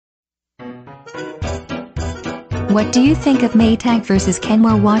What do you think of Maytag versus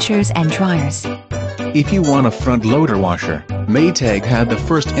Kenmore washers and dryers? If you want a front-loader washer, Maytag had the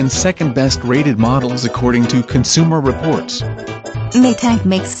first and second best rated models according to Consumer Reports. Maytag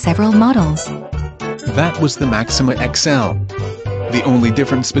makes several models. That was the Maxima XL. The only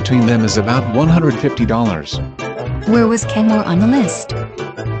difference between them is about $150. Where was Kenmore on the list?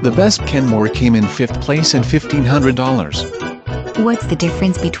 The best Kenmore came in 5th place and $1,500. What's the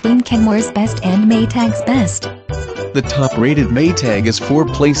difference between Kenmore's best and Maytag's best? The top-rated Maytag is 4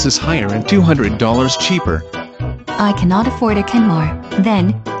 places higher and $200 cheaper. I cannot afford a Kenmore,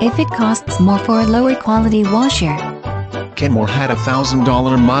 then, if it costs more for a lower quality washer. Kenmore had a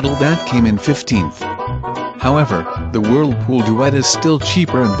 $1,000 model that came in 15th. However, the Whirlpool Duet is still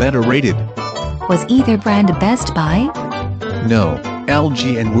cheaper and better rated. Was either brand a Best Buy? No,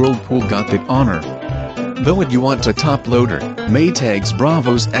 LG and Whirlpool got that honor. Though if you want a top loader, Maytag's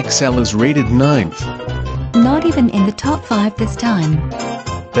Bravos XL is rated 9th. Not even in the top 5 this time.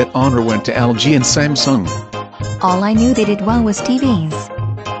 That honor went to LG and Samsung. All I knew they did well was TVs.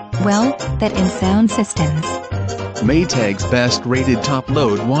 Well, that and sound systems. Maytag's best rated top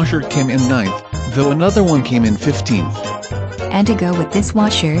load washer came in 9th, though another one came in 15th. And to go with this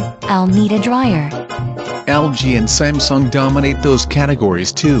washer, I'll need a dryer. LG and Samsung dominate those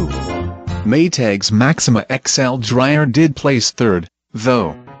categories too. Maytag's Maxima XL dryer did place 3rd,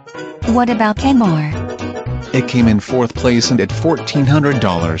 though. What about Kenmore? It came in 4th place and at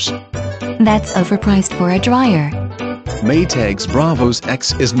 $1,400. That's overpriced for a dryer. Maytag's Bravos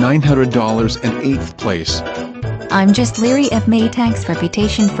X is $900 and 8th place. I'm just leery of Maytag's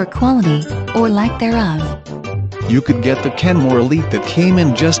reputation for quality, or lack thereof. You could get the Kenmore Elite that came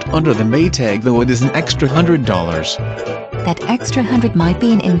in just under the Maytag, though it is an extra $100. That extra $100 might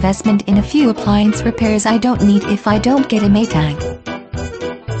be an investment in a few appliance repairs I don't need if I don't get a Maytag.